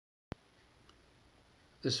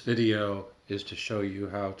This video is to show you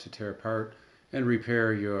how to tear apart and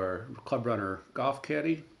repair your ClubRunner golf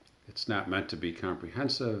caddy. It's not meant to be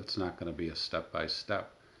comprehensive. It's not going to be a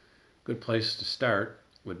step-by-step. Good place to start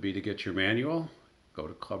would be to get your manual. Go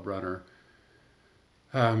to ClubRunner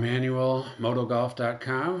manual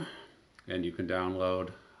motogolf.com and you can download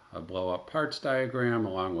a blow-up parts diagram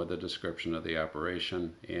along with a description of the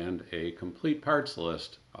operation and a complete parts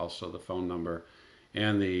list, also the phone number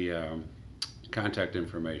and the contact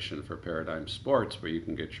information for Paradigm Sports where you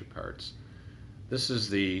can get your parts. This is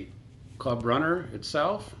the ClubRunner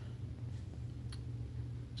itself.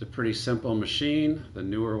 It's a pretty simple machine. The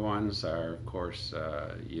newer ones are, of course,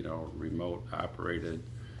 remote operated.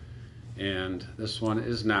 And this one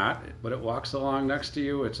is not, but it walks along next to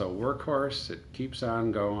you. It's a workhorse. It keeps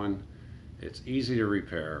on going. It's easy to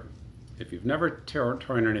repair. If you've never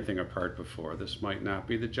torn anything apart before, this might not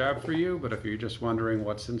be the job for you, but if you're just wondering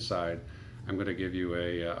what's inside, I'm going to give you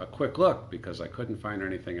a quick look because I couldn't find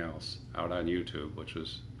anything else out on YouTube, which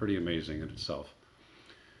was pretty amazing in itself.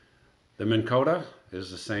 The Minn Kota is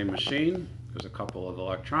the same machine. There's a couple of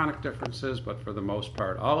electronic differences, but for the most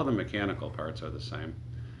part, all of the mechanical parts are the same.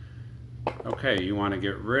 Okay, you want to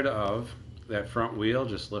get rid of that front wheel.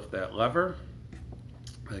 Just lift that lever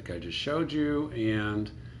like I just showed you and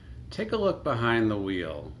take a look behind the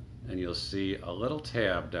wheel and you'll see a little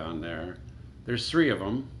tab down there. There's 3 of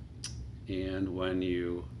them, and when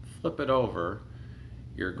you flip it over,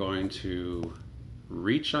 you're going to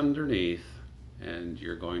reach underneath and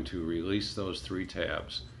you're going to release those 3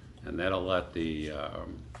 tabs, and that'll let the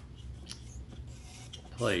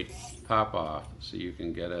plate pop off so you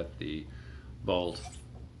can get at the bolt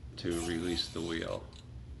to release the wheel.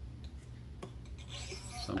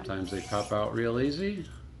 Sometimes they pop out real easy,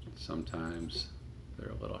 sometimes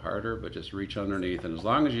they're a little harder, but just reach underneath, and as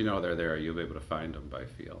long as you know they're there, you'll be able to find them by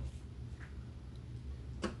feel.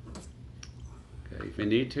 Okay, if you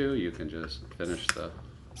need to, you can just finish the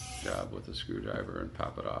job with a screwdriver and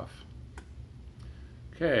pop it off.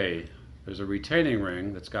 Okay, there's a retaining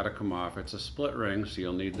ring that's got to come off. It's a split ring, so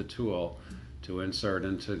you'll need the tool to insert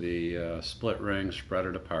into the split ring, spread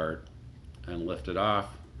it apart, and lift it off.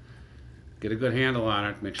 Get a good handle on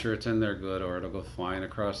it, make sure it's in there good, or it'll go flying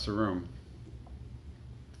across the room.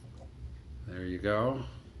 There you go.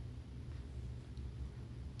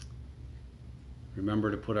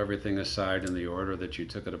 Remember to put everything aside in the order that you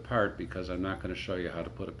took it apart, because I'm not going to show you how to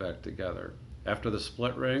put it back together. After the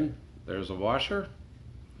split ring, there's a washer,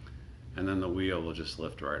 and then the wheel will just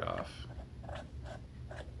lift right off.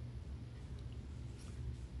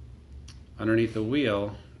 Underneath the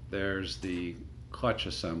wheel, there's the clutch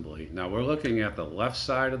assembly. Now we're looking at the left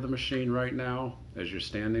side of the machine right now as you're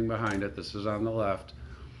standing behind it. This is on the left.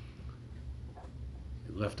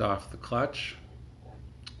 You lift off the clutch.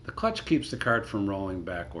 The clutch keeps the cart from rolling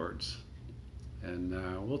backwards, and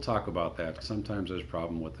we'll talk about that. Sometimes there's a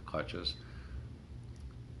problem with the clutches.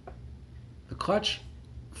 The clutch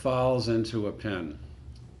falls into a pin.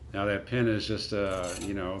 Now that pin is just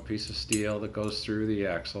a piece of steel that goes through the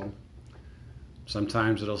axle.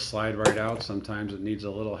 Sometimes it'll slide right out, sometimes it needs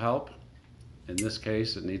a little help. In this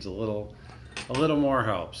case, it needs a little more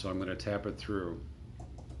help, so I'm going to tap it through.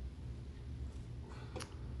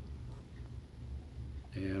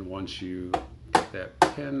 And once you get that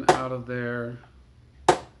pin out of there,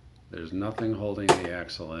 there's nothing holding the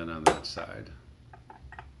axle in on that side.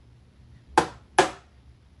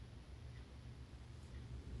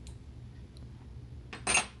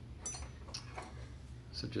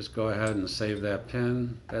 So just go ahead and save that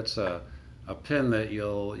pin. That's a pin that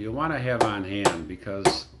you'll want to have on hand,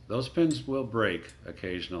 because those pins will break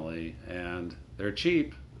occasionally, and they're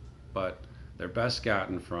cheap, but they're best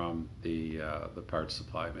gotten from the parts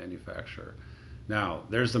supply manufacturer. Now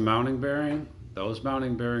there's the mounting bearing. Those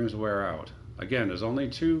mounting bearings wear out. Again, there's only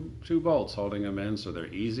two bolts holding them in, so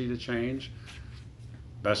they're easy to change.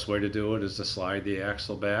 Best way to do it is to slide the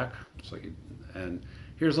axle back. And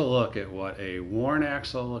here's a look at what a worn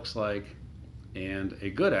axle looks like and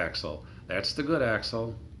a good axle. That's the good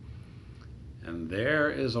axle, and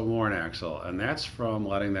there is a worn axle, and that's from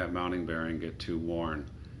letting that mounting bearing get too worn,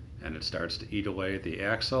 and it starts to eat away at the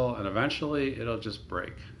axle, and eventually it'll just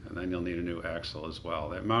break, and then you'll need a new axle as well.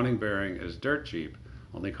 That mounting bearing is dirt cheap,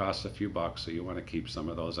 only costs a few bucks, so you want to keep some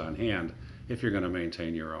of those on hand if you're going to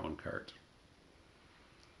maintain your own cart.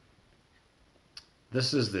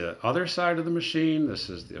 This is the other side of the machine. This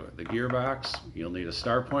is the gearbox. You'll need a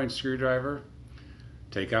star point screwdriver.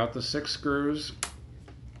 Take out the 6 screws.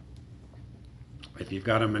 If you've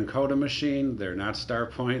got a Minn Kota machine, they're not star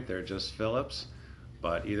point, they're just Phillips.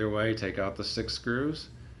 But either way, take out the 6 screws,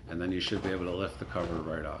 and then you should be able to lift the cover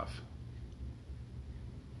right off.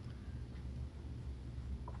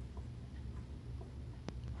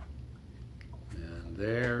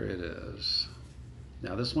 there it is.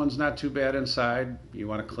 Now this one's not too bad inside. You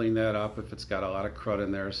want to clean that up if it's got a lot of crud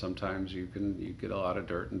in there. Sometimes you get a lot of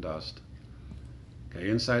dirt and dust. Okay,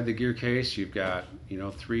 inside the gear case you've got,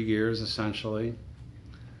 3 gears essentially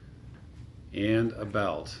and a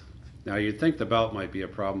belt. Now you'd think the belt might be a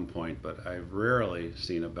problem point, but I've rarely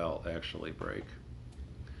seen a belt actually break.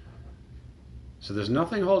 So there's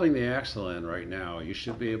nothing holding the axle in right now. You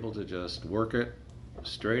should be able to just work it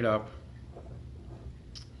straight up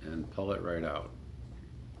and pull it right out.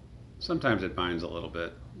 Sometimes it binds a little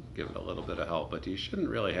bit, give it a little bit of help, but you shouldn't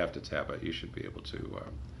really have to tap it. You should be able to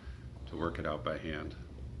work it out by hand.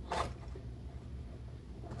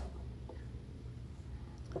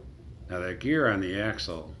 Now that gear on the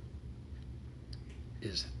axle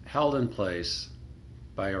is held in place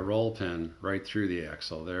by a roll pin right through the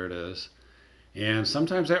axle. There it is. And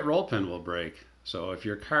sometimes that roll pin will break. So if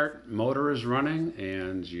your kart motor is running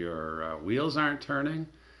and your wheels aren't turning,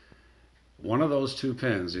 one of those 2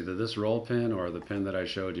 pins, either this roll pin or the pin that I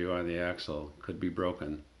showed you on the axle, could be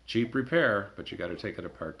broken. Cheap repair, but you got to take it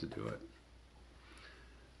apart to do it.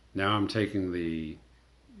 Now I'm taking the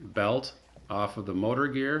belt off of the motor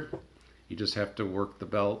gear. You just have to work the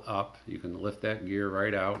belt up. You can lift that gear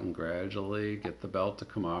right out and gradually get the belt to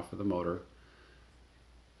come off of the motor.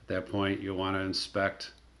 At that point, you'll want to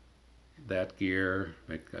inspect that gear.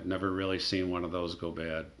 I've never really seen one of those go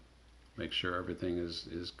bad. Make sure everything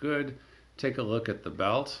is good. Take a look at the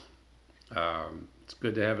belt. It's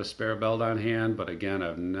good to have a spare belt on hand, but again,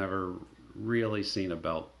 I've never really seen a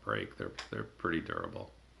belt break. They're pretty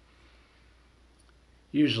durable.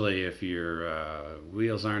 Usually if your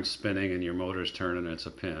wheels aren't spinning and your motor's turning, it's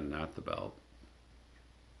a pin, not the belt.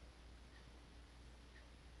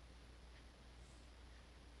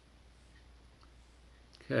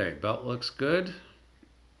 Okay, belt looks good.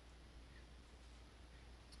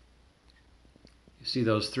 You see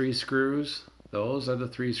those 3 screws? Those are the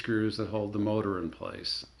 3 screws that hold the motor in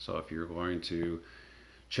place. So if you're going to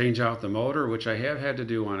change out the motor, which I have had to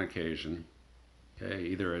do on occasion, okay,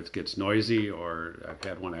 either it gets noisy or I've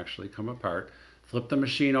had one actually come apart, flip the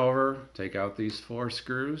machine over, take out these 4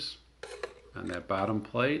 screws on that bottom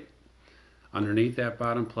plate. Underneath that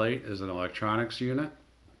bottom plate is an electronics unit.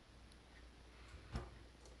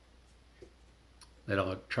 That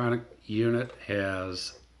electronic unit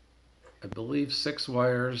has, I believe, 6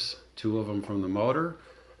 wires, 2 of them from the motor,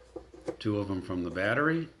 2 of them from the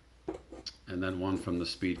battery, and then 1 from the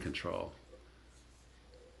speed control.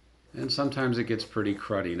 And sometimes it gets pretty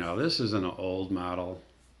cruddy. Now this is an old model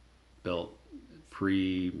built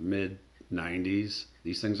mid 90s.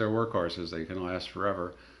 These things are workhorses. They can last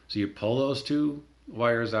forever. So you pull those 2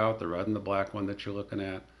 wires out, the red and the black one that you're looking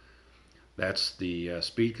at. That's the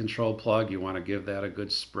speed control plug. You want to give that a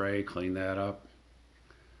good spray, clean that up.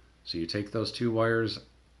 So you take those 2 wires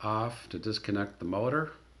off to disconnect the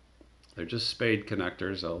motor. They're just spade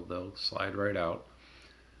connectors. They'll slide right out.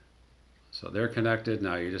 So they're connected.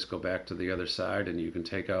 Now you just go back to the other side and you can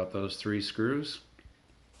take out those 3 screws.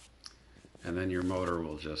 And then your motor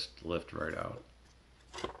will just lift right out.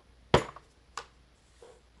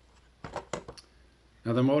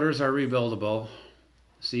 Now the motors are rebuildable.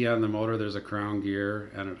 See on the motor there's a crown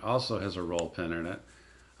gear and it also has a roll pin in it.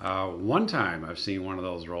 One time I've seen one of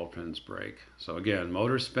those roll pins break. So again,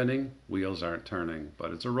 motor spinning, wheels aren't turning,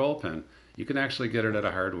 but it's a roll pin. You can actually get it at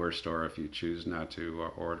a hardware store if you choose not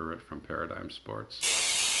to order it from Paradigm Sports.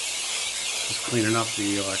 Just cleaning up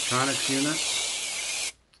the electronics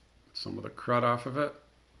unit. Some of the crud off of it.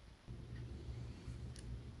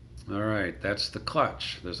 Alright, that's the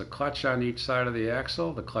clutch. There's a clutch on each side of the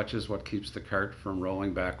axle. The clutch is what keeps the cart from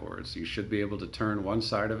rolling backwards. You should be able to turn one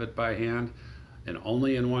side of it by hand and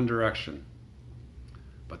only in one direction.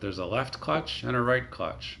 But there's a left clutch and a right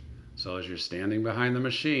clutch. So as you're standing behind the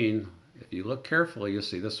machine, if you look carefully, you'll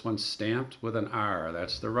see this one's stamped with an R.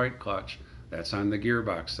 That's the right clutch. That's on the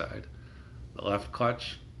gearbox side. The left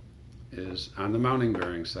clutch is on the mounting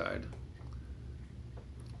bearing side.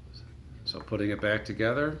 So putting it back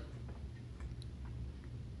together,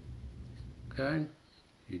 okay,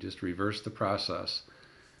 you just reverse the process.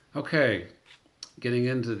 Okay, getting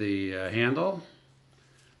into the handle.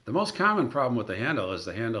 The most common problem with the handle is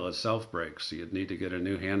the handle itself breaks, so you'd need to get a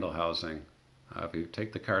new handle housing. If you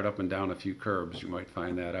take the cart up and down a few curbs, you might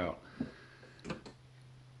find that out.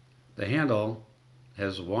 The handle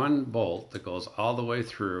has 1 bolt that goes all the way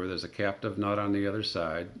through. There's a captive nut on the other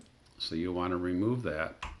side, so you want to remove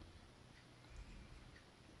that.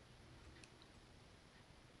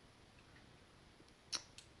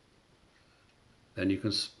 Then you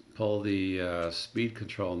can pull the speed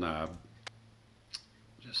control knob.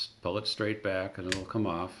 Just pull it straight back and it'll come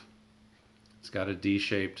off. It's got a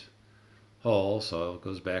D-shaped hole, so it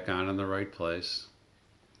goes back on in the right place.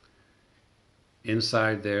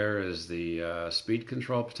 Inside there is the speed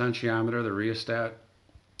control potentiometer, the rheostat,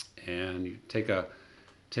 and you take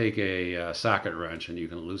a socket wrench and you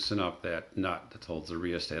can loosen up that nut that holds the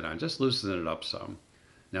rheostat on. Just loosen it up some.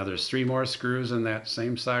 Now there's 3 more screws in that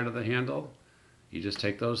same side of the handle. You just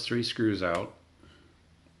take those 3 screws out.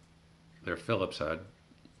 They're Phillips head.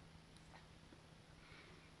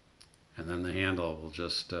 And then the handle will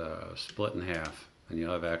just split in half and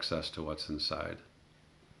you'll have access to what's inside.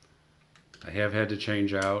 I have had to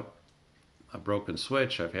change out a broken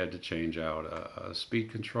switch. I've had to change out a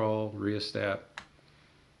speed control rheostat.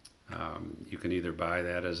 You can either buy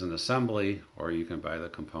that as an assembly or you can buy the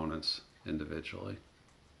components individually.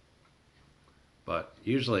 But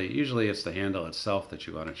usually it's the handle itself that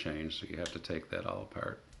you want to change, so you have to take that all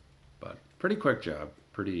apart. But pretty quick job,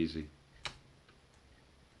 pretty easy.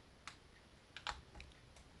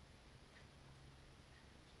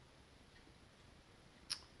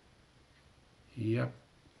 Yep.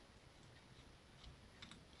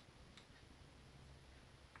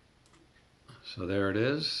 So there it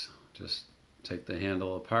is. Just take the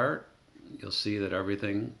handle apart. You'll see that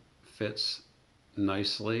everything fits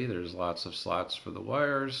nicely. There's lots of slots for the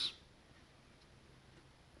wires.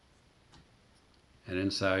 And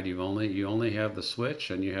inside you only have the switch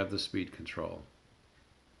and you have the speed control.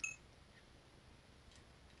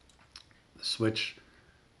 The switch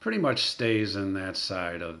pretty much stays in that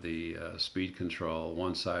side of the speed control.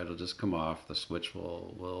 One side will just come off. The switch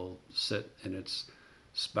will sit in its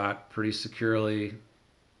spot pretty securely.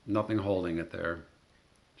 Nothing holding it there,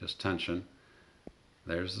 just tension.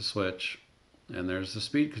 There's the switch and there's the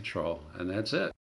speed control, and that's it.